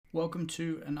Welcome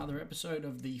to another episode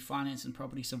of the Finance and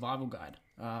Property Survival Guide.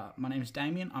 My name is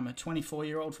Damien. I'm a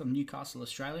 24-year-old from Newcastle,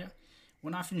 Australia.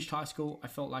 When I finished high school, I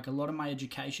felt like a lot of my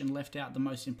education left out the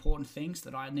most important things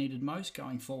that I needed most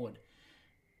going forward.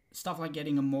 Stuff like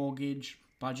getting a mortgage,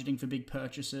 budgeting for big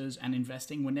purchases, and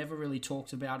investing were never really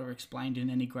talked about or explained in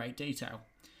any great detail.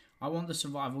 I want the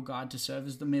Survival Guide to serve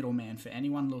as the middleman for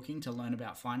anyone looking to learn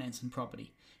about finance and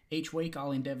property. Each week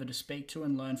I'll endeavour to speak to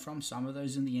and learn from some of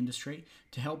those in the industry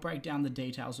to help break down the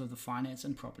details of the finance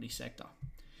and property sector.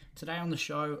 Today on the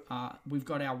show, we've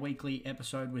got our weekly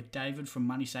episode with David from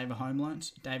Money Saver Home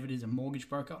Loans. David is a mortgage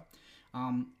broker.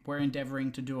 We're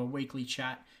endeavouring to do a weekly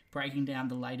chat, breaking down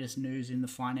the latest news in the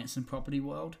finance and property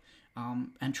world,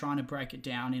 and trying to break it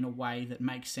down in a way that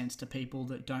makes sense to people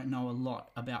that don't know a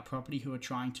lot about property, who are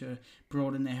trying to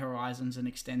broaden their horizons and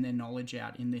extend their knowledge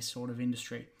out in this sort of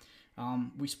industry.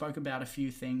 We spoke about a few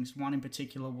things. One in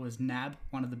particular was NAB,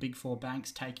 one of the big four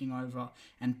banks, taking over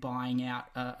and buying out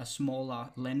a smaller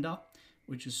lender,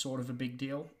 which is sort of a big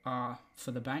deal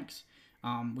for the banks.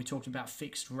 We talked about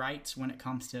fixed rates when it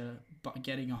comes to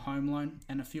getting a home loan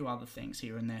and a few other things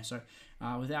here and there. So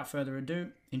without further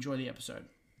ado, enjoy the episode.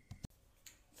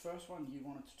 First one you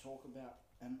wanted to talk about,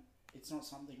 and it's not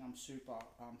something I'm super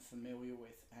familiar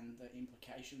with, and the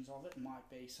implications of it might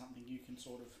be something you can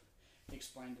sort of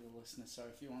explain to the listeners. So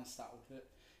if you want to start with it,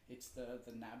 it's the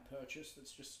NAB purchase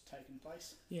that's just taken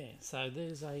place. Yeah, so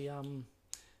there's a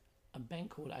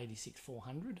bank called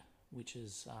 86400, which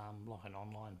is like an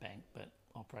online bank but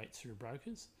operates through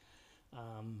brokers.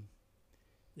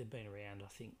 They've been around, I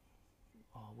think,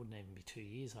 it wouldn't even be 2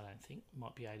 years, I don't think.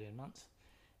 Might be 18 months.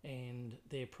 And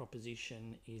their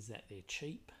proposition is that they're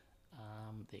cheap,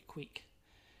 they're quick,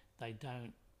 they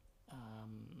don't...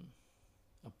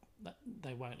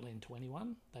 they won't lend to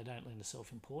anyone. They don't lend to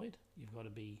self-employed. You've got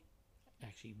to be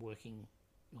actually working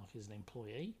like as an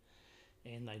employee,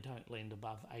 and they don't lend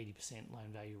above 80%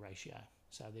 loan value ratio.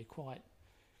 So they're quite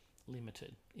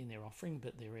limited in their offering,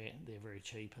 but they're very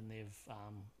cheap, and they've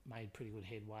made pretty good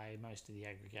headway. Most of the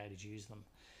aggregators use them.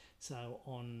 So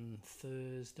on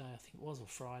Thursday, I think it was, or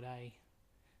Friday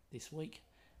this week,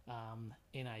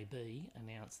 NAB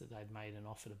announced that they'd made an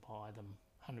offer to buy them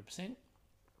 100%.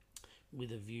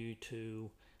 with a view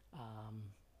to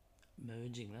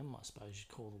merging them, I suppose you'd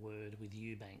call the word, with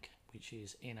UBank, which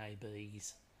is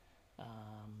NAB's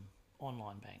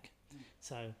online bank.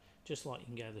 So just like you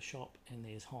can go to the shop and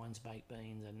there's Heinz baked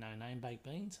beans and No Name baked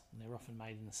beans, and they're often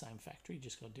made in the same factory,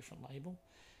 just got a different label.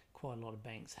 Quite a lot of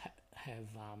banks have,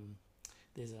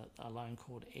 there's a loan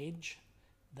called Edge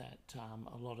that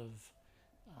a lot of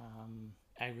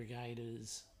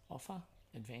aggregators offer,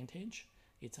 Advantage.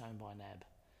 It's owned by NAB.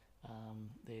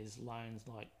 There's loans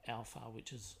like Alpha,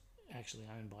 which is actually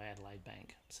owned by Adelaide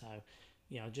Bank. So,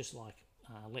 just like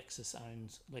Lexus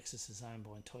is owned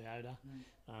by Toyota.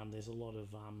 There's a lot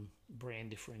of brand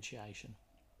differentiation.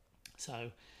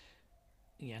 So,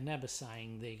 NAB is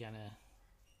saying they're going to,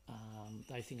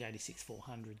 they think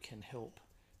 86400 can help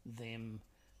them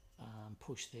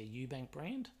push their UBank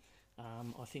brand.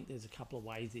 I think there's a couple of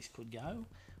ways this could go.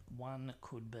 One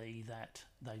could be that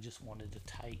they just wanted to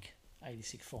take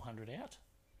 86400 out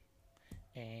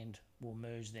and will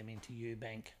merge them into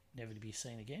UBank, never to be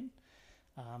seen again.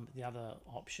 The other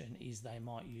option is they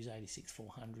might use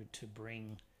 86400 to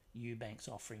bring UBank's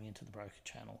offering into the broker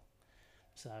channel.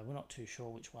 So we're not too sure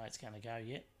which way it's going to go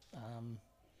yet.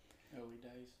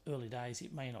 Early days.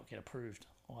 It may not get approved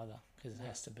either, because it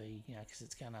has to be, because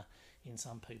it's going to, in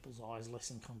some people's eyes,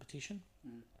 lessen competition.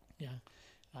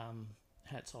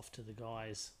 Hats off to the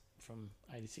guys from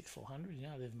 86400.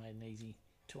 They've made an easy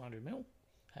 200 mil.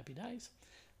 Happy days.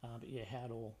 But how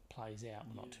it all plays out,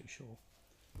 we're not too sure.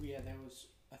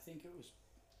 I think it was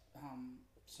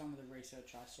some of the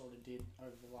research I sort of did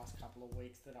over the last couple of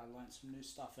weeks that I learnt some new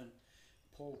stuff, and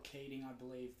Paul Keating, I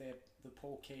believe, the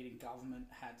Paul Keating government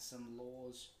had some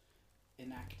laws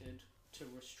enacted to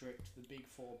restrict the big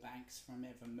four banks from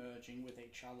ever merging with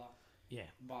each other. Yeah.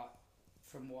 But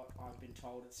from what I've been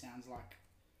told, it sounds like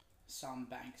some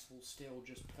banks will still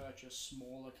just purchase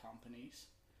smaller companies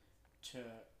to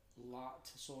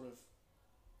sort of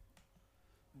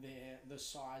the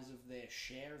size of their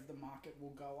share of the market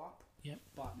will go up. Yep.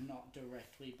 But not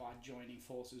directly by joining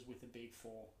forces with the big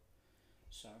four.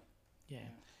 So. Yeah.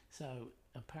 So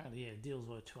apparently, deals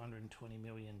worth $220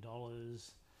 million.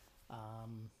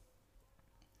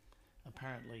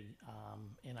 Apparently,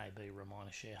 NAB are a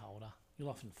minor shareholder. You'll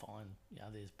often find,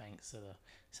 there's banks that are,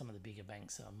 some of the bigger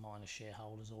banks are minor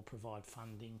shareholders or provide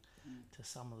funding to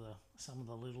some of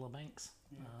the littler banks.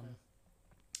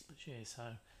 But so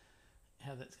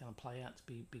how that's going to play out to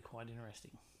be quite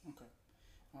interesting. Okay.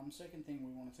 Second thing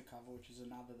we wanted to cover, which is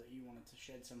another that you wanted to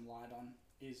shed some light on,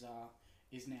 is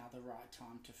now the right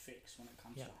time to fix when it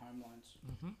comes to home loans?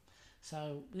 Mm-hmm.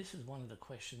 So this is one of the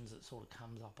questions that sort of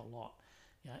comes up a lot.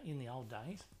 In the old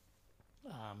days,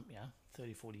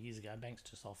 30, 40 years ago, banks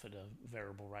just offered a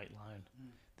variable rate loan.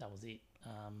 That was it.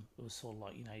 It was sort of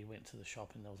like, you went to the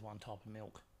shop and there was one type of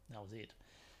milk. That was it.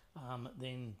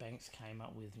 Then banks came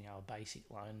up with, a basic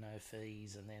loan, no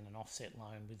fees, and then an offset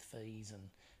loan with fees and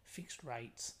fixed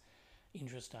rates,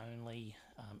 interest only,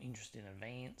 interest in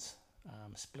advance,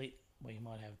 split, where you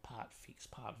might have part fixed,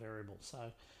 part variable.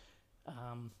 So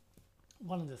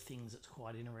one of the things that's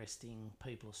quite interesting,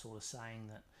 people are sort of saying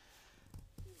that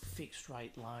fixed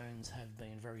rate loans have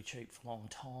been very cheap for a long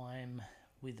time,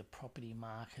 with the property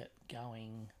market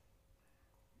going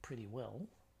pretty well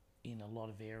in a lot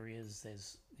of areas.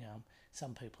 There's,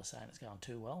 some people are saying it's going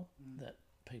too well, that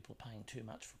people are paying too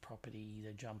much for property,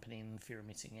 they're jumping in, fear of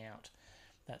missing out,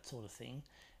 that sort of thing,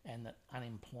 and that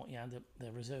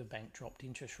the Reserve Bank dropped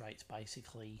interest rates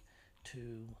basically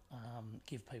to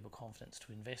give people confidence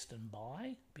to invest and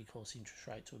buy, because interest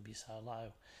rates would be so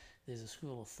low. There's a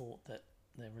school of thought that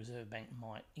the Reserve Bank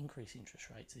might increase interest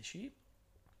rates this year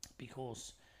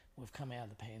because we've come out of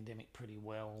the pandemic pretty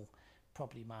well.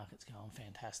 Property market's going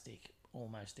fantastic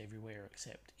almost everywhere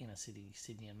except inner city,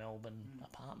 Sydney and Melbourne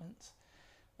apartments,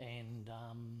 and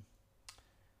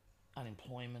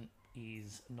unemployment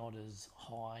is not as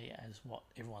high as what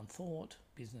everyone thought.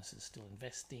 Business is still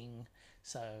investing,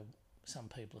 so some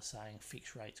people are saying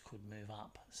fixed rates could move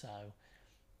up, so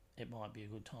it might be a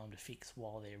good time to fix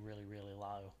while they're really, really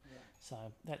low. So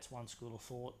that's one school of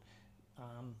thought.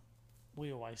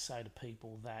 We always say to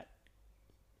people that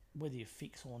whether you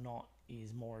fix or not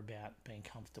is more about being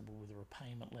comfortable with the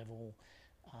repayment level.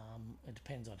 It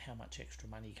depends on how much extra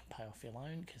money you can pay off your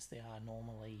loan, because there are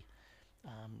normally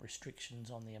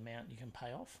restrictions on the amount you can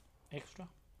pay off extra.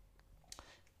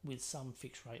 With some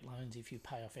fixed rate loans, if you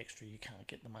pay off extra, you can't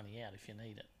get the money out if you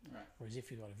need it. Right. Whereas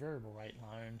if you've got a variable rate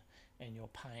loan and you're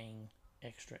paying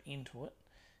extra into it,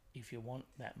 if you want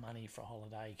that money for a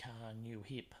holiday, car, new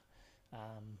hip,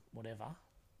 whatever,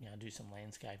 do some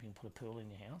landscaping, put a pool in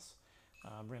your house,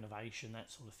 renovation,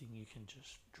 that sort of thing, you can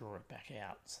just draw it back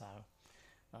out. So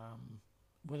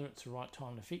whether it's the right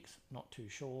time to fix, not too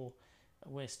sure.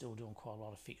 We're still doing quite a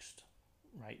lot of fixed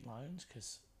rate loans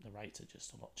because the rates are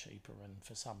just a lot cheaper, and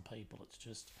for some people it's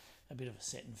just a bit of a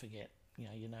set and forget. For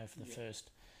the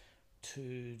first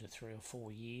 2 to 3 or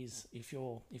 4 years, if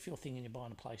you're thinking you're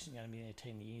buying a place and you're going to be there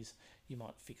 10 years, you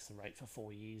might fix the rate for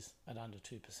 4 years at under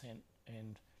 2%,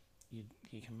 and you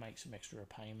can make some extra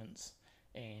repayments,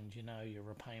 and your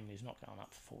repayment is not going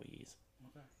up for 4 years.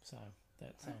 Okay. So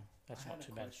that's not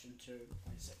too bad. I had a question too.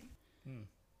 Wait a second.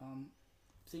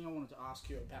 Thing I wanted to ask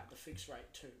you about the fixed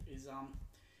rate too is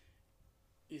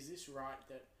this right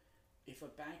that if a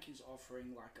bank is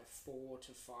offering like a 4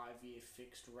 to 5 year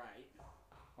fixed rate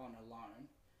on a loan,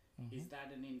 is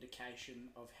that an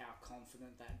indication of how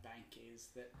confident that bank is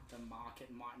that the market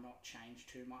might not change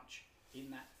too much in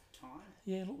that time?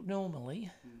 Yeah, look, normally.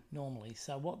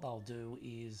 So what they'll do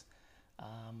is,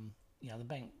 the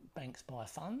banks buy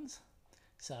funds.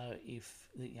 So if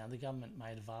the government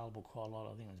made available quite a lot,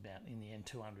 I think it was about in the end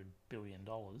 $200 billion.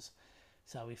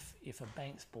 So if a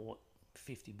bank's bought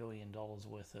 $50 billion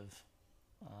worth of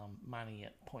money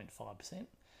at 0.5%,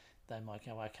 they might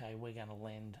go, okay, we're going to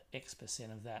lend X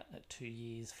percent of that at 2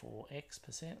 years for X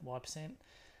percent, Y percent,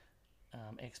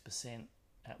 X percent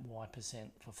at Y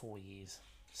percent for 4 years.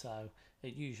 So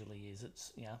it usually is,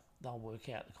 they'll work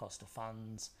out the cost of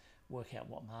funds, work out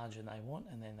what margin they want,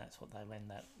 and then that's what they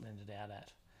lend it out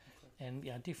at. Okay.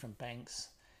 And different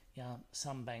banks,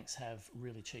 some banks have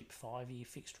really cheap 5-year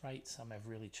fixed rates, some have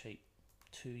really cheap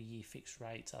 2-year fixed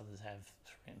rates, others have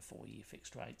 3 and 4 year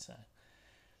fixed rates. So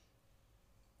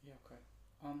yeah, okay.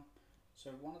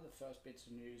 So one of the first bits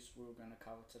of news we were going to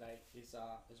cover today is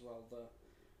as well the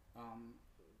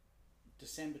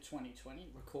December 2020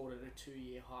 recorded a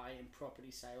 2-year high in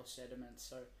property sales settlements.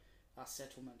 So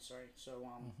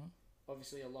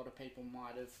obviously a lot of people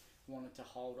might have wanted to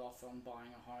hold off on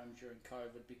buying a home during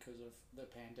COVID because of the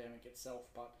pandemic itself,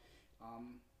 but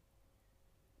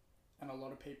and a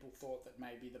lot of people thought that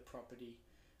maybe the property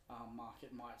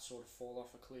market might sort of fall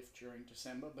off a cliff during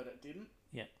December, but it didn't.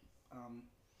 Yeah.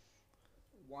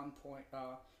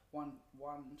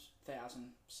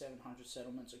 1,700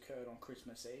 settlements occurred on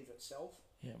Christmas Eve itself.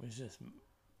 Yeah, it was just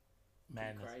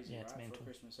madness. Crazy, yeah, right, it's mental. for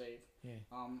Christmas Eve. Yeah.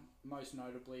 Most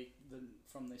notably,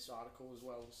 from this article as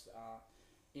well,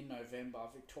 in November,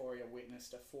 Victoria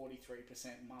witnessed a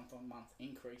 43% month-on-month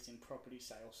increase in property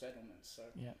sale settlements. So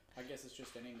yeah. I guess it's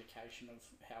just an indication of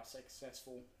how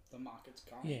successful the market's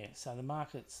going. Yeah, so the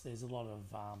markets, there's a lot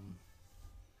of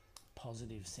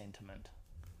positive sentiment,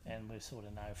 and we sort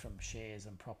of know from shares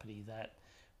and property that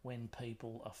when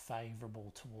people are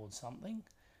favourable towards something,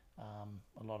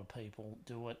 a lot of people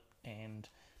do it, and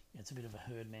it's a bit of a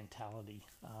herd mentality.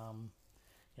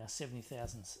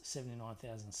 79,000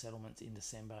 settlements in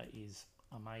December is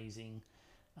amazing.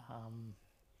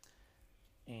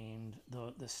 And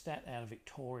the stat out of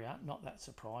Victoria, not that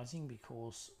surprising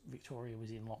because Victoria was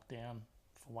in lockdown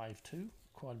for wave 2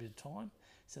 quite a bit of time,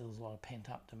 so there was a lot of pent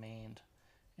up demand,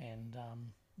 and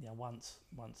once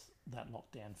that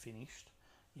lockdown finished,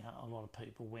 a lot of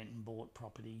people went and bought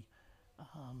property,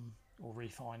 or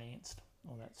refinanced,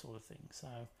 or that sort of thing.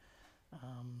 So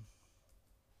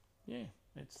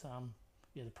it's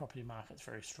the property market's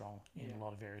very strong in a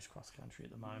lot of areas across the country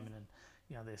at the moment, and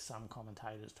there's some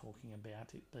commentators talking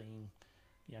about it being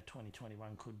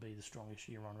 2021 could be the strongest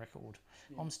year on record.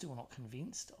 I'm still not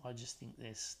convinced. I just think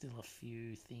there's still a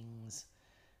few things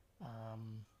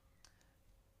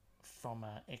from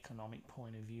an economic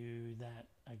point of view that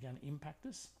are going to impact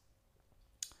us.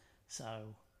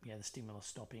 So the stimulus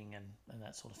stopping and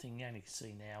that sort of thing. You only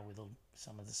see now with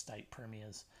some of the state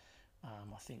premiers.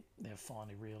 I think they've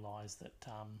finally realised that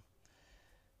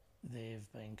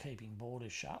they've been keeping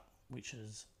borders shut, which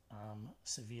has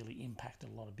severely impacted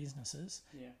a lot of businesses,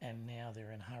 and now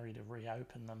they're in a hurry to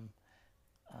reopen them.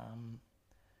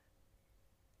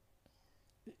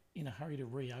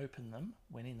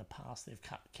 When in the past they've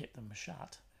kept them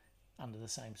shut under the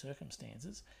same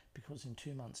circumstances, because in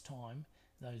 2 months' time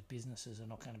those businesses are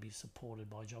not going to be supported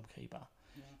by JobKeeper.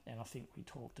 And I think we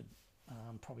talked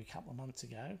probably a couple of months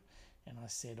ago, and I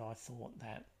said I thought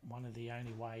that one of the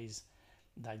only ways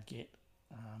they'd get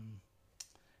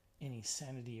any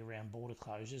sanity around border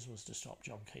closures was to stop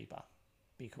JobKeeper,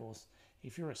 because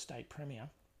if you're a state premier,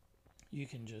 you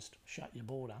can just shut your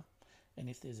border, and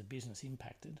if there's a business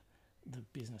impacted, the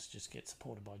business just gets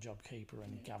supported by JobKeeper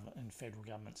and government and federal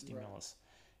government stimulus.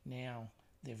 Right. Now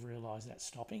they've realised that's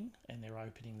stopping, and they're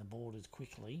opening the borders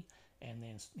quickly, and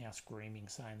then now screaming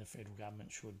saying the federal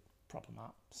government should prop them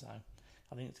up. So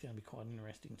I think it's going to be quite an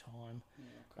interesting time.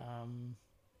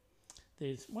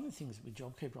 There's one of the things with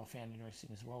JobKeeper I found interesting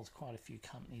as well is quite a few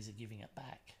companies are giving it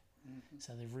back.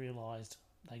 So they've realised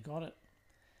they got it,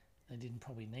 they didn't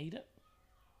probably need it,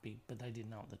 but they didn't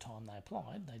know at the time they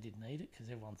applied they didn't need it, because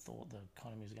everyone thought the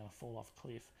economy was going to fall off a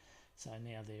cliff. So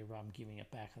now they're giving it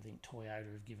back. I think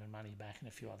Toyota have given money back, and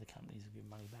a few other companies have given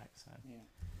money back. So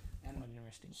and quite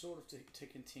interesting. Sort of to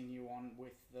continue on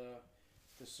with the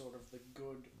sort of the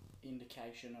good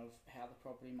indication of how the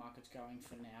property market's going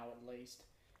for now, at least.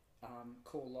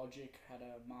 CoreLogic had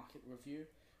a market review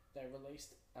they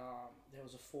released. There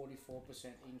was a 44%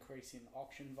 increase in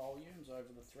auction volumes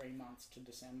over the 3 months to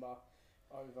December.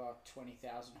 Over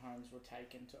 20,000 homes were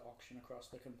taken to auction across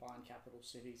the combined capital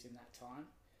cities in that time,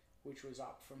 which was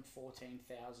up from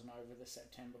 14,000 over the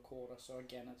September quarter. So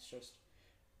again,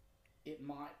 it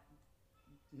might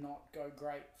not go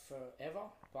great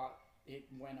forever, but it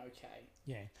went okay.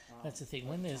 Yeah, that's the thing.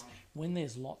 When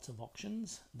there's lots of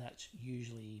auctions, that's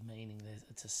usually meaning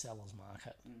it's a seller's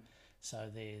market. So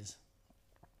there's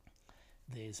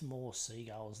more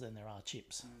seagulls than there are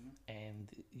chips, and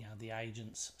the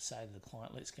agents say to the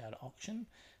client, "Let's go to auction,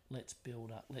 let's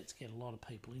build up, let's get a lot of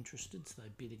people interested," so they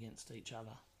bid against each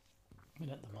other. But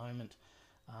at the moment,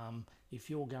 if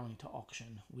you're going to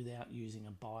auction without using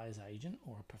a buyer's agent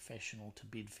or a professional to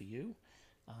bid for you,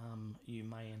 you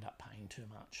may end up paying too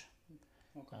much.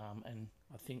 And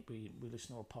I think we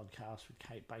listened to a podcast with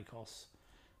Kate Bakos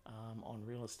on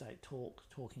Real Estate Talk,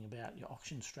 talking about your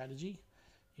auction strategy.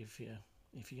 If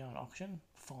you go on auction,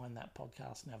 find that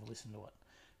podcast and have a listen to it,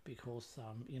 because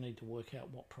you need to work out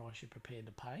what price you're prepared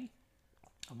to pay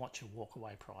and what's your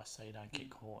walk-away price, so you don't get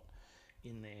caught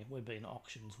in there. We've been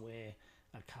auctions where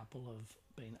a couple have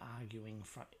been arguing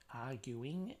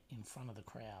in front of the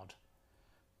crowd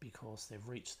because they've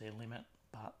reached their limit,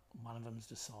 but one of them's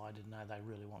decided no, they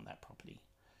really want that property.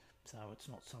 So it's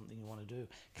not something you want to do.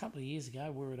 A couple of years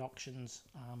ago, we were at auctions,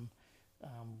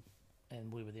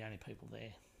 and we were the only people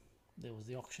there. There was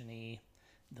the auctioneer,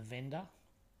 the vendor,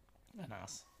 and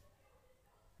us.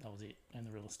 That was it, and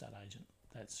the real estate agent.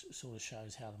 That sort of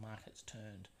shows how the market's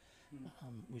turned,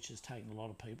 which has taken a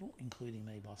lot of people, including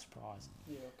me, by surprise.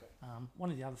 One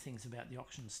of the other things about the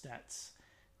auction stats,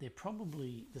 the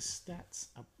stats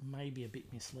are maybe a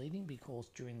bit misleading, because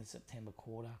during the September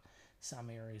quarter, some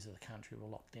areas of the country were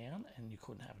locked down and you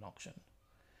couldn't have an auction.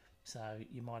 So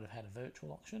you might have had a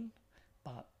virtual auction,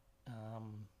 but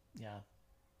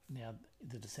now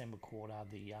the December quarter,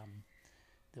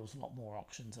 there was a lot more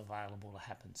auctions available to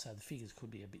happen, so the figures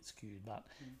could be a bit skewed. But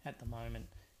at the moment,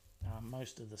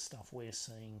 most of the stuff we're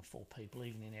seeing for people,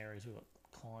 even in areas, we've got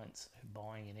clients who are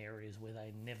buying in areas where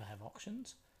they never have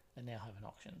auctions and now having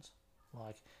auctions.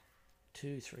 Like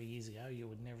 2-3 years ago, you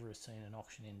would never have seen an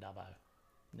auction in Dubbo.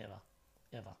 Never,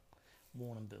 ever.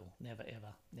 Warrnambool, never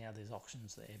ever. Now there's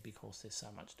auctions there because there's so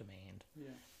much demand.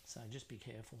 Yeah. So just be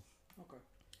careful. Okay.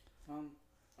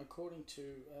 According to,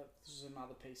 this is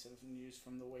another piece of news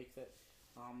from the week that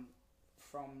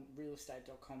from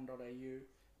realestate.com.au,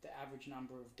 the average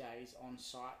number of days on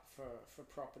site for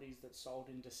properties that sold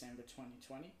in December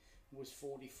 2020 was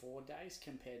 44 days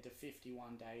compared to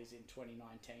 51 days in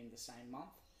 2019, the same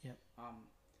month. Yep.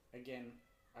 Again,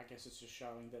 I guess it's just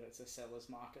showing that it's a seller's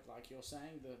market, like you're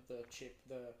saying,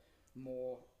 the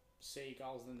more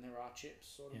seagulls than there are chips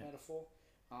sort of metaphor.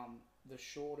 The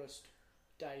shortest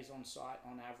days on site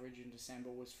on average in December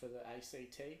was for the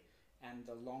ACT, and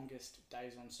the longest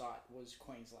days on site was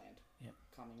Queensland,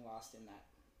 coming last in that.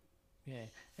 Yeah,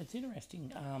 it's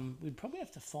interesting. We'd probably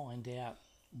have to find out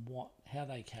how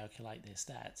they calculate their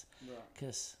stats,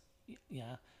 because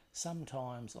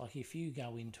sometimes, like if you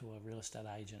go into a real estate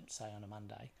agent, say on a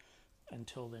Monday, and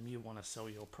tell them you want to sell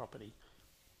your property,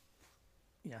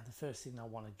 the first thing they'll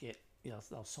want to get,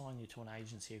 they'll sign you to an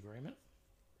agency agreement,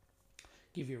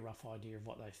 give you a rough idea of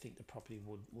what they think the property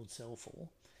would sell for,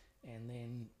 and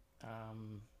then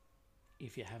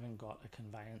if you haven't got a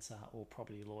conveyancer or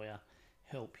property lawyer,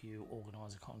 help you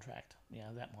organise a contract.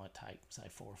 That might take, say,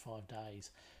 4 or 5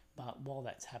 days. But while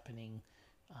that's happening,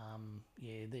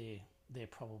 they're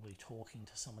probably talking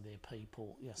to some of their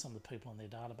people, some of the people on their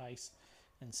database,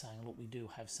 and saying, look, we do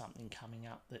have something coming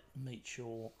up that meets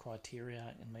your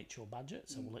criteria and meets your budget,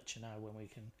 so we'll let you know when we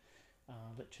can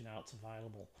let you know it's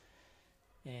available.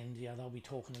 And they'll be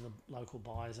talking to the local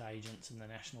buyers agents and the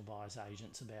national buyers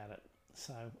agents about it.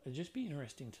 So it'd just be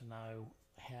interesting to know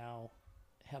how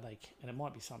they, and it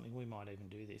might be something, we might even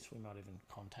do this, we might even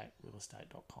contact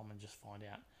realestate.com and just find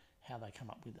out how they come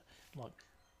up with it. Like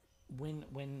when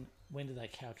do they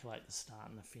calculate the start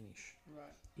and the finish?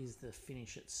 Right. Is the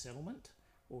finish at settlement,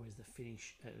 or is the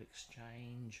finish at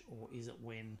exchange, or is it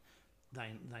when they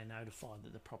notify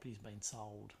that the property's been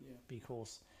sold? Yeah.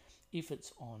 Because if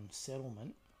it's on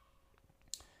settlement,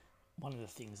 one of the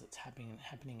things that's happening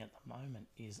at the moment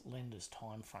is lenders'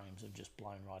 time frames have just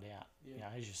blown right out. Yeah.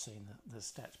 As you've seen the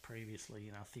stats previously,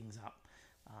 things up.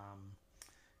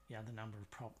 The number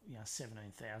of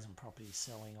 17,000 properties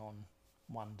selling on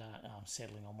one day,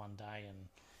 settling on one day, and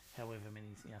however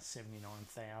many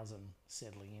 79,000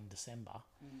 settling in December.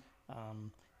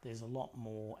 There's a lot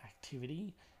more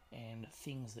activity, and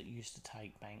things that used to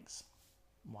take banks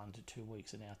 1 to 2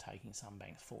 weeks are now taking some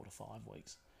banks 4 to 5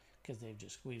 weeks. Because they've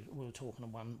we were talking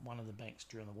to one of the banks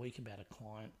during the week about a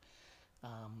client.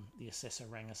 The assessor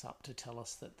rang us up to tell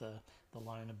us that the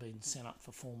loan had been sent up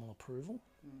for formal approval,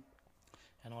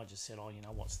 and I just said,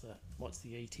 what's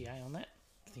the ETA on that?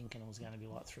 Thinking it was going to be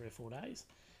like 3 or 4 days,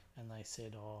 and they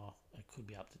said, it could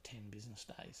be up to 10 business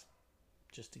days,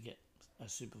 just to get a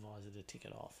supervisor to tick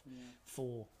it off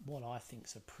for what I think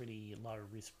is a pretty low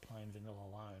risk plain vanilla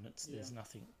loan. There's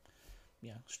nothing.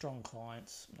 Strong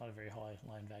clients, not a very high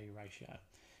loan value ratio.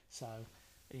 So,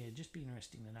 just be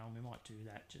interesting to know, and we might do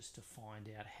that just to find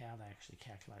out how they actually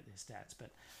calculate their stats.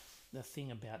 But the thing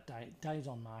about days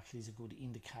on market is a good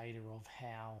indicator of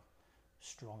how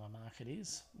strong a market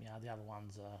is. The other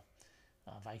ones are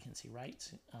vacancy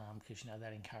rates, because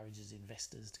that encourages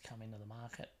investors to come into the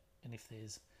market. And if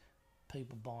there's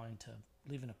people buying to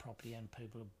live in a property and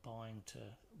people are buying to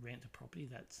rent a property,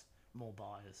 that's more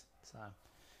buyers. So.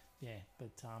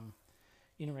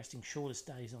 Interesting. Shortest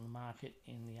days on the market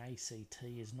in the ACT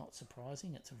is not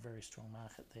surprising. It's a very strong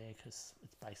market there because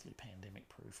it's basically pandemic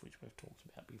proof, which we've talked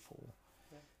about before.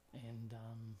 Yeah. And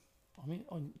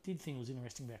I did think it was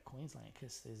interesting about Queensland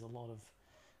because there's a lot of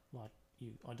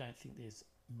I don't think there's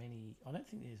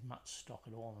much stock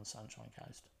at all on the Sunshine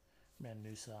Coast, around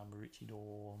Noosa,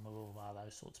 Maroochydore, Mooloolaba,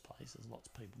 those sorts of places. Lots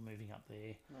of people moving up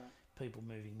there. Right. People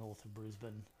moving north of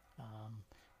Brisbane,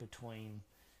 between.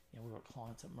 We've got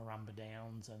clients at Marumba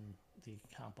Downs, and you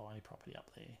can't buy any property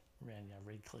up there around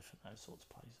Redcliffe and those sorts of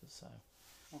places. So,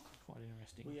 quite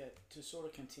interesting. Well, to sort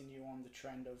of continue on the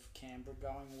trend of Canberra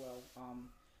going well,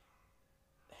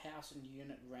 house and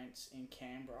unit rents in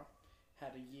Canberra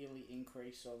had a yearly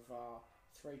increase of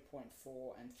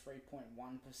 3.4 and 3.1%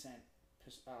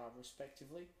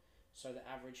 respectively. So the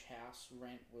average house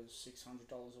rent was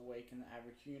 $600 a week, and the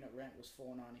average unit rent was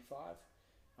 $495.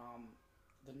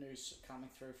 The news coming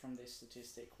through from this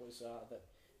statistic was that,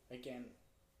 again,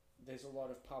 there's a lot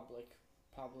of public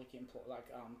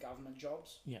government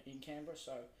jobs Yeah. in Canberra.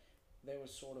 So there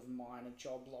was sort of minor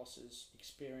job losses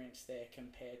experienced there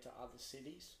compared to other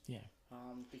cities. Yeah.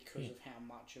 Because Yeah. of how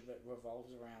much of it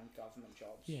revolves around government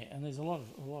jobs. Yeah, and there's a lot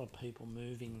of people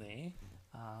moving there.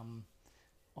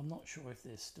 I'm not sure if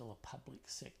there's still a public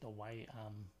sector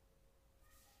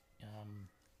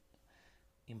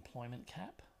employment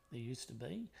cap. There used to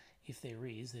be. If there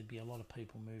is, there'd be a lot of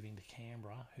people moving to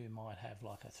Canberra who might have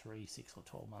like a 3, 6 or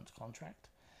 12 month contract.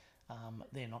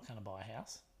 They're not going to buy a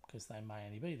house because they may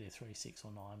only be there 3, 6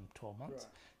 or 9, 12 months.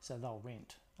 Right. So they'll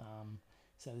rent.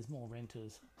 So there's more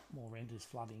renters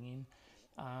flooding in.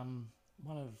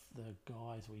 One of the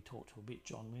guys we talked to a bit,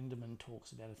 John Lindemann,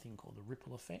 talks about a thing called the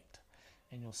ripple effect,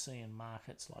 and you'll see in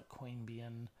markets like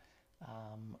Queanbeyan,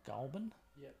 Goulburn,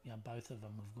 Yep. both of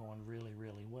them have gone really,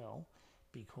 really well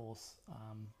because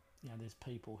there's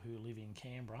people who live in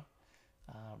Canberra,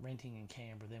 renting in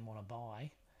Canberra, then want to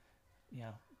buy.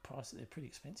 Prices, they're pretty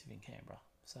expensive in Canberra,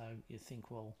 so you think,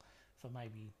 well, for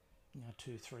maybe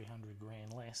 200-300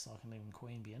 grand less, I can live in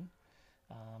Queanbeyan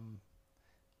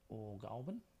or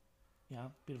Goulburn.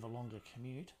 Bit of a longer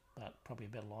commute, but probably a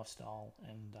better lifestyle.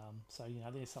 And so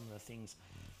there's some of the things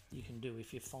you can do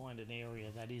if you find an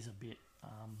area that is a bit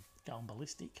going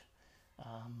ballistic.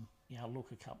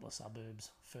 Look a couple of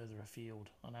suburbs further afield.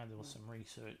 I know there was some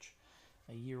research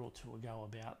a year or two ago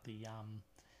about the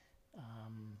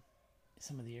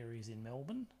some of the areas in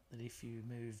Melbourne that if you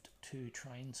moved 2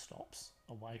 train stops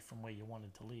away from where you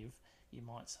wanted to live, you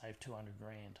might save 200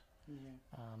 grand.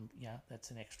 Yeah.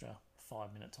 That's an extra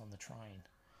 5 minutes on the train,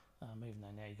 even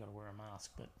though now you've got to wear a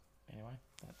mask. But anyway,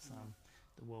 that's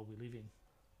the world we live in.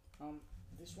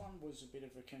 This one was a bit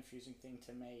of a confusing thing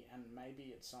to me, and maybe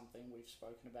it's something we've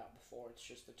spoken about before. It's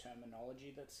just the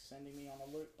terminology that's sending me on a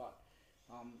loop. But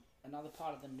another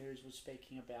part of the news was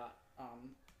speaking about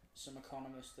some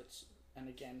economists and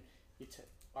again,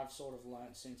 I've sort of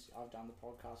learnt since I've done the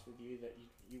podcast with you that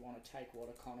you want to take what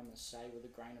economists say with a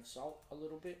grain of salt a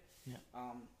little bit. Yeah.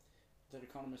 That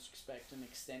economists expect an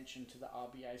extension to the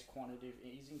RBA's quantitative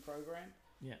easing program.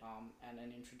 Yeah. And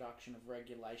an introduction of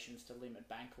regulations to limit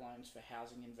bank loans for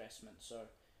housing investment. So,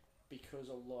 because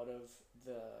a lot of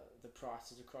the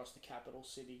prices across the capital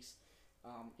cities,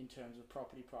 in terms of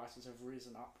property prices, have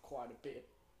risen up quite a bit.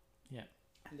 Yeah.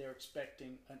 And they're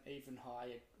expecting an even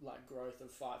higher growth of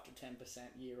 5 to 10%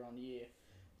 year on year,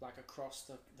 across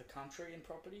the country in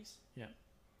properties. Yeah.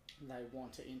 And they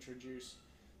want to introduce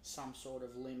some sort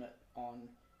of limit on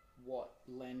what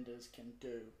lenders can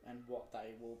do and what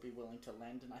they will be willing to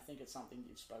lend. And I think it's something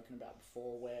you've spoken about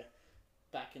before, where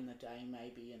back in the day,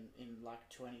 maybe in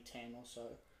 2010 or so,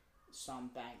 some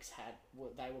banks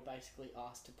they were basically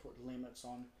asked to put limits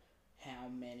on how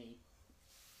many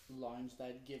loans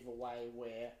they'd give away,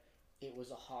 where it was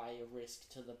a higher risk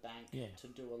to the bank to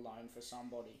do a loan for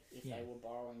somebody if they were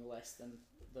borrowing less than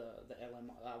the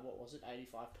LMI,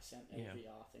 85%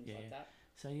 LVR, things like that.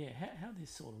 So how this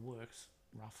sort of works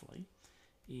roughly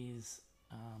is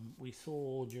we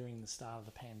saw during the start of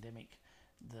the pandemic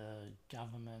the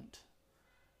government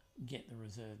get the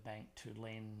Reserve Bank to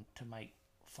lend, to make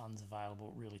funds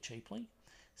available really cheaply,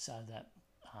 so that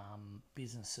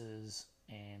businesses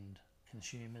and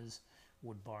consumers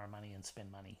would borrow money and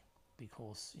spend money,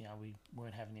 because we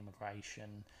weren't having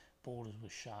immigration, borders were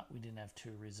shut, we didn't have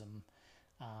tourism,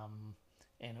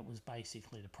 and it was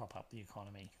basically to prop up the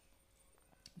economy.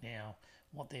 Now,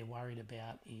 what they're worried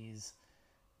about is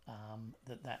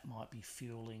that might be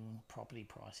fueling property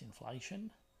price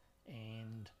inflation,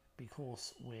 and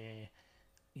because we're,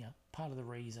 part of the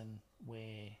reason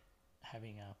we're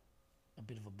having a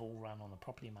bit of a bull run on the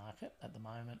property market at the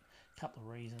moment, a couple of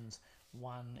reasons.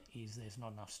 One is there's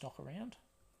not enough stock around.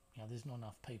 There's not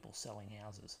enough people selling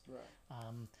houses.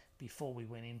 Right. Before we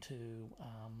went into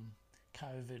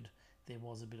COVID, there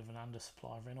was a bit of an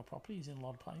undersupply of rental properties in a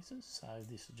lot of places, so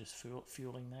this is just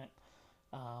fueling that.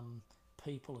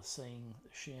 People are seeing the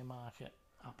share market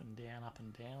up and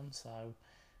down, so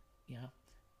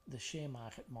the share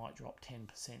market might drop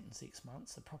 10% in 6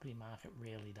 months. The property market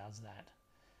rarely does that.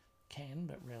 Can,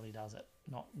 but rarely does it.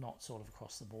 Not sort of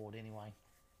across the board anyway.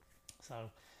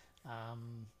 So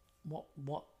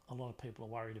what a lot of people are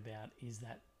worried about is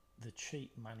that the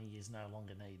cheap money is no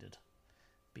longer needed,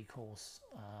 because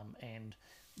and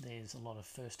there's a lot of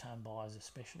first home buyers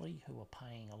especially who are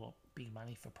paying a lot big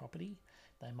money for property.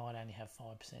 They might only have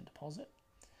 5% deposit.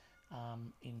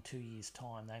 In 2 years'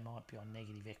 time, they might be on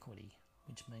negative equity,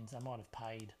 which means they might have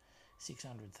paid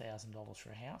 $600,000 for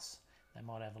a house. They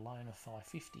might have a loan of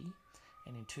 $550,000,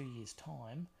 and in 2 years'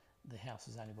 time, the house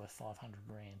is only worth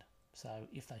 $500,000. So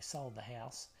if they sold the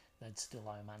house, they'd still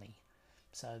owe money.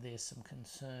 So there's some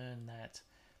concern that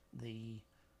the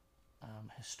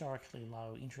historically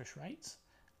low interest rates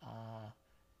are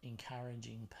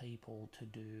encouraging people to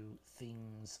do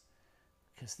things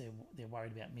because they're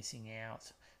worried about missing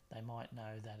out. They might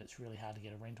know that it's really hard to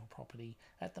get a rental property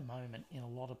at the moment in a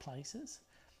lot of places,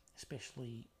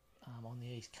 especially on the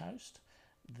east coast.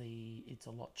 It's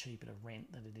a lot cheaper to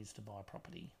rent than it is to buy a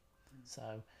property.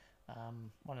 So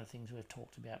one of the things we've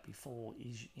talked about before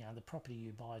is the property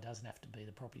you buy doesn't have to be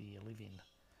the property you live in.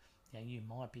 You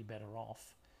might be better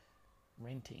off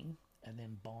renting and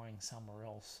then buying somewhere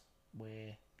else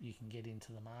where you can get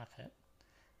into the market,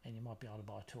 and you might be able to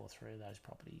buy 2 or 3 of those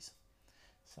properties.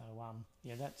 So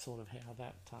that's sort of how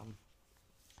that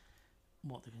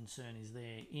what the concern is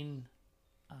there. In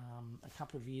a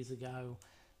couple of years ago,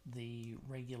 the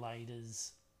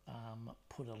regulators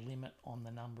put a limit on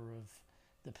the number of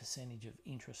the percentage of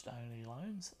interest-only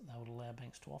loans they would allow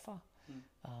banks to offer.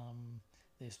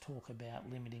 There's talk about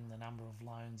limiting the number of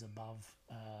loans above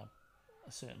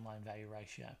a certain loan value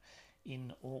ratio.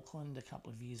 In Auckland, a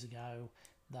couple of years ago,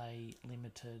 they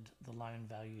limited the loan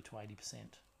value to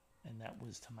 80%, and that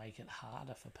was to make it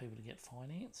harder for people to get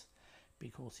finance,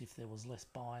 because if there was less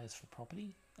buyers for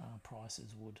property,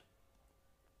 prices would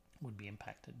be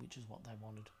impacted, which is what they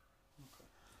wanted.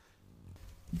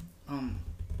 Okay.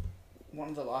 One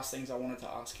of the last things I wanted to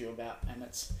ask you about, and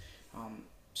it's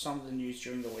some of the news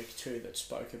during the week too that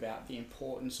spoke about the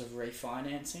importance of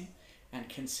refinancing and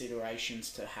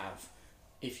considerations to have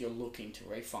if you're looking to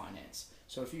refinance.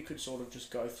 So if you could sort of just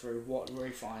go through what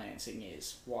refinancing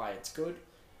is, why it's good,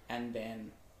 and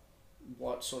then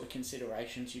what sort of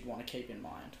considerations you'd want to keep in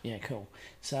mind. Yeah, cool.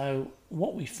 So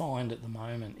what we find at the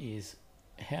moment is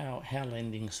how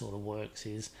lending sort of works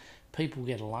is people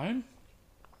get a loan,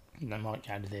 they might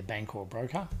go to their bank or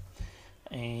broker,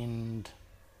 and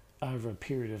over a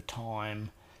period of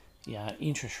time,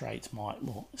 interest rates might,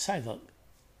 say that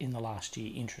in the last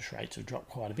year interest rates have dropped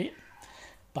quite a bit,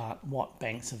 but what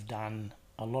banks have done,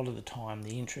 a lot of the time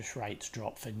the interest rates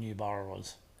drop for new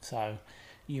borrowers. So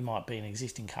you might be an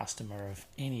existing customer of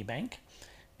any bank,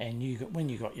 and when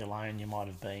you got your loan, you might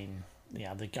have been,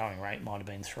 the going rate might have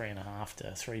been 3.5% to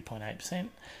 3.8%.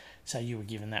 So you were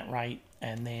given that rate,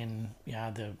 and then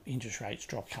the interest rates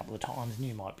dropped a couple of times, and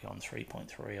you might be on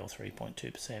 3.3 or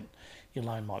 3.2%. Your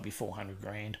loan might be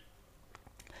 $400,000.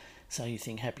 So you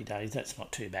think, happy days, that's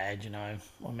not too bad, I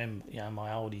remember,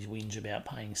 my oldies whinge about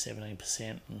paying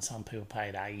 17%, and some people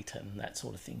paid 8% and that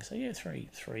sort of thing. So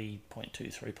 3.2,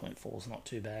 3.4 is not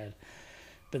too bad.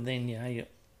 But then,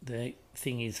 the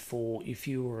thing is, if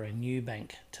you were a new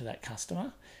bank to that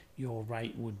customer, your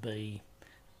rate would be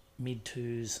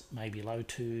mid-2s, maybe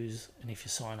low-2s, and if you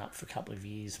sign up for a couple of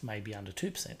years, maybe under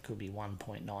 2%, could be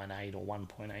 1.98 or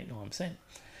 1.89%.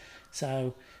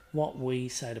 So what we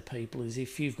say to people is,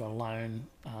 if you've got a loan,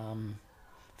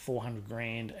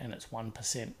 $400,000, and it's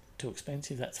 1% too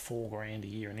expensive, that's $4,000 a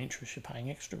year in interest you're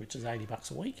paying extra, which is $80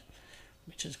 a week,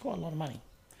 which is quite a lot of money.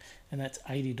 And that's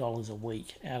 $80 a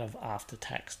week out of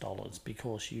after-tax dollars,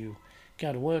 because you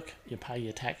go to work, you pay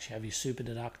your tax, you have your super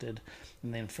deducted,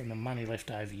 and then from the money left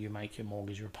over, you make your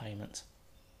mortgage repayments.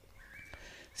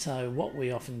 So what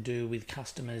we often do with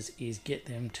customers is get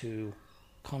them to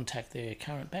contact their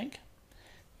current bank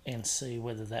and see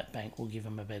whether that bank will give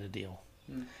them a better deal.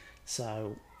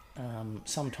 So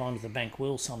sometimes the bank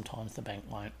will, sometimes the bank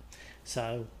won't.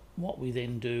 So what we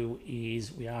then do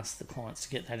is we ask the clients to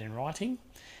get that in writing,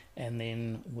 and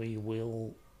then we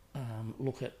will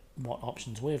look at what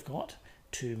options we've got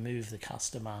to move the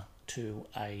customer to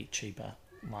a cheaper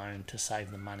loan to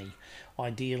save them money.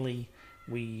 Ideally,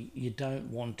 you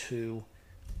don't want to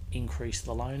increase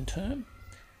the loan term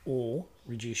or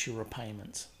reduce your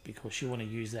repayments, because you want to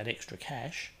use that extra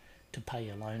cash to pay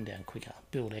your loan down quicker,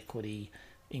 build equity,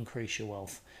 increase your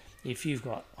wealth. If you've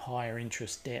got higher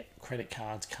interest debt, credit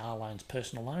cards, car loans,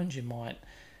 personal loans, you might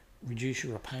reduce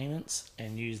your repayments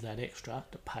and use that extra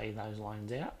to pay those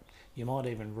loans out. You might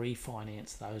even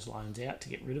refinance those loans out to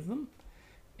get rid of them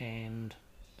and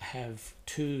have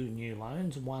 2 new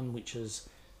loans, one which is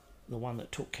the one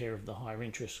that took care of the higher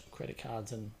interest credit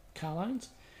cards and car loans,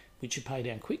 which you pay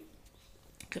down quick.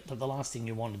 But the last thing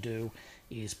you want to do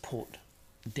is put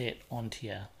debt onto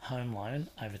your home loan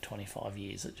over 25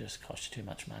 years. It just costs you too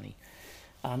much money.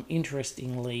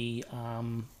 Interestingly,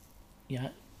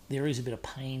 there is a bit of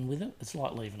pain with it. It's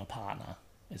like leaving a partner.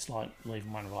 It's like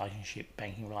leaving one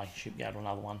banking relationship, go to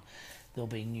another one. There'll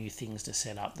be new things to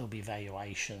set up. There'll be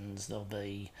valuations. There'll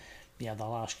be,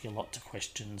 they'll ask you lots of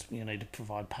questions. You need to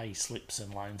provide pay slips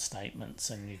and loan statements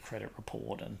and your credit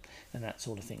report and that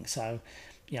sort of thing. So,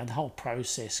 the whole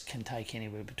process can take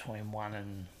anywhere between 1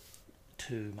 and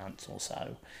 2 months or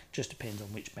so. Just depends on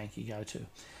which bank you go to.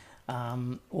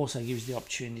 Also gives the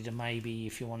opportunity to maybe,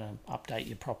 if you want to update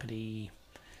your property,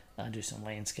 do some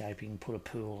landscaping, put a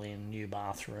pool in, new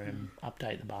bathroom,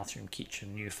 update the bathroom,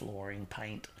 kitchen, new flooring,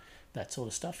 paint, that sort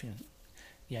of stuff.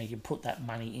 You can put that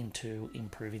money into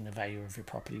improving the value of your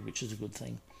property, which is a good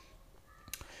thing.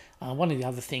 One of the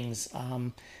other things,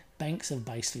 banks have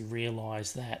basically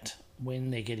realised that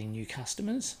when they're getting new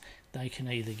customers, they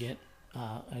can either get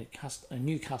a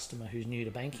new customer who's new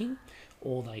to banking,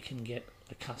 or they can get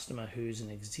a customer who's an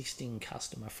existing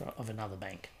customer of another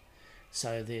bank.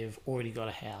 So they've already got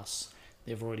a house,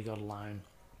 they've already got a loan,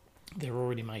 they're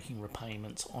already making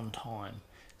repayments on time.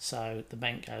 So the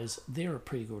bank goes, they're a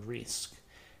pretty good risk.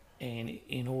 And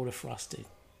in order for us to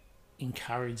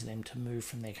encourage them to move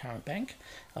from their current bank,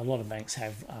 a lot of banks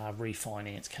have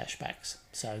refinance cashbacks.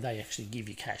 So they actually give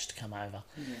you cash to come over.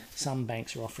 Yeah. Some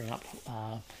banks are offering up,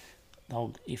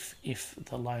 if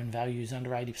the loan value is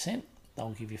under 80%,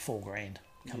 they'll give you $4,000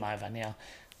 come over. Now,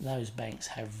 those banks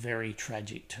have very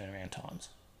tragic turnaround times.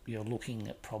 You're looking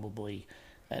at probably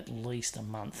at least a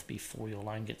month before your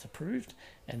loan gets approved,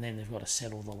 and then they've got to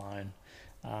settle the loan.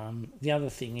 The other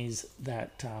thing is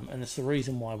that, and it's the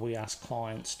reason why we ask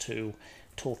clients to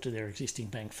talk to their existing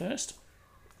bank first.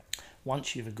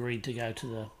 Once you've agreed to go to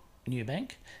the new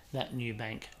bank, that new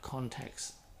bank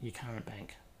contacts your current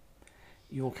bank.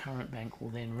 Your current bank will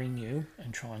then ring you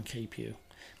and try and keep you.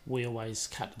 We always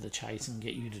cut to the chase and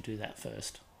get you to do that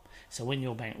first. So when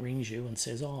your bank rings you and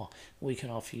says, we can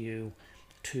offer you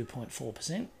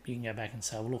 2.4%, you can go back and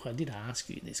say, well, look, I did ask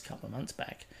you this a couple of months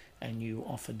back and you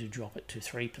offered to drop it to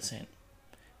 3%.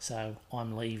 So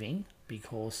I'm leaving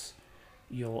because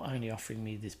you're only offering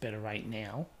me this better rate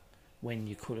now when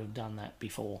you could have done that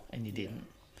before and you didn't.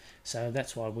 So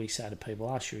that's why we say to people,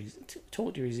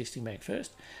 talk to your existing bank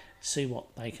first, see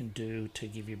what they can do to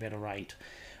give you a better rate.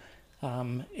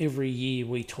 Every year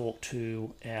we talk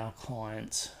to our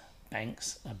clients'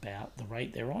 banks about the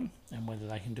rate they're on and whether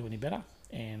they can do any better.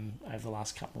 And over the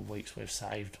last couple of weeks, we've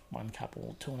saved one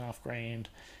couple $2,500,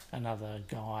 another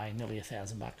guy nearly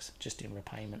 $1,000 just in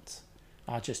repayments,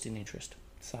 just in interest.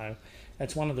 So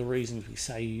that's one of the reasons we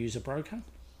say you use a broker,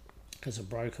 because a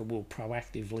broker will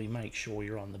proactively make sure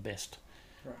you're on the best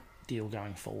deal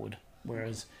going forward.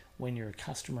 Whereas when you're a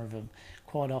customer of them,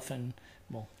 quite often,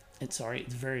 it's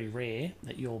very rare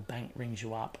that your bank rings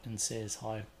you up and says,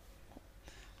 hi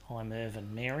Merv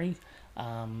and Mary,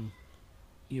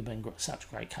 you've been such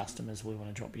great customers, we want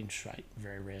to drop your interest rate.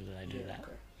 Very rarely they do that.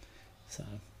 Okay. So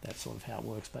that's sort of how it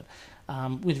works. But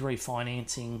with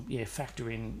refinancing, factor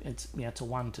in, it's a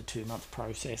 1 to 2 month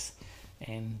process,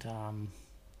 and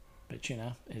but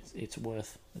it's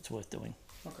worth doing.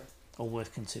 Okay. Or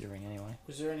worth considering anyway.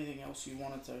 Was there anything else you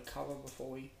wanted to cover before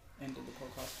we ended the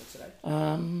podcast for today?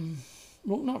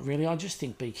 Well, not really. I just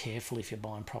think be careful if you're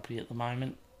buying property at the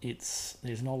moment.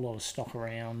 There's not a lot of stock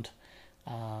around.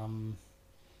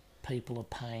 People are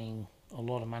paying a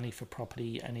lot of money for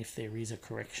property, and if there is a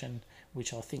correction,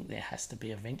 which I think there has to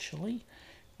be eventually,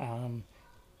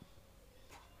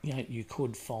 you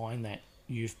could find that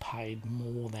you've paid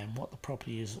more than what the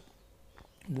property is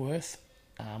worth.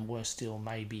 Worse still,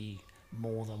 maybe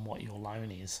more than what your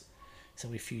loan is.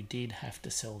 So if you did have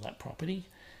to sell that property,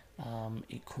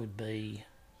 it could be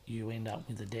you end up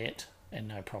with a debt and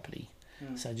no property.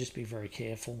 So just be very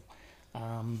careful.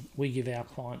 We give our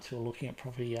clients who are looking at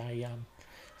property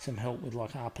some help with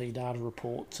like RP data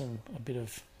reports and a bit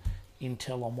of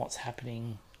intel on what's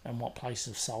happening and what places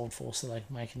have sold for, so they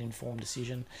can make an informed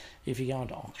decision. If you go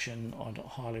into auction, I'd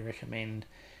highly recommend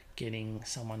getting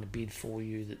someone to bid for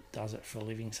you that does it for a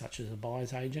living, such as a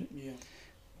buyer's agent. Yeah.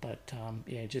 But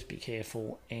just be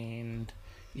careful, and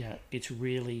it's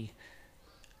really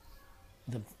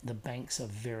the banks are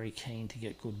very keen to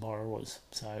get good borrowers.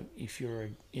 So if you're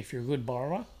a good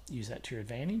borrower, use that to your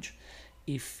advantage.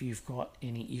 If you've got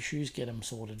any issues, get them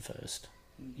sorted first.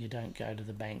 You don't go to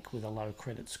the bank with a low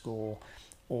credit score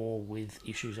or with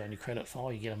issues on your credit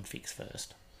file. You get them fixed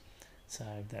first. So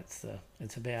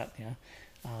it's about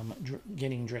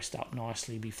getting dressed up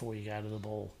nicely before you go to the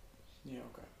ball. Yeah,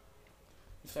 okay.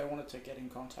 If they wanted to get in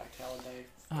contact, how would they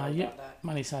go about that?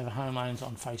 Money Saver Home Loans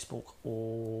on Facebook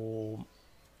or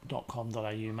 .com.au,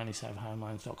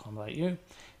 moneysaverhomeloans.com.au.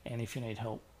 And if you need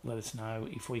help, let us know.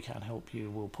 If we can't help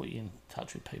you, we'll put you in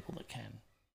touch with people that can.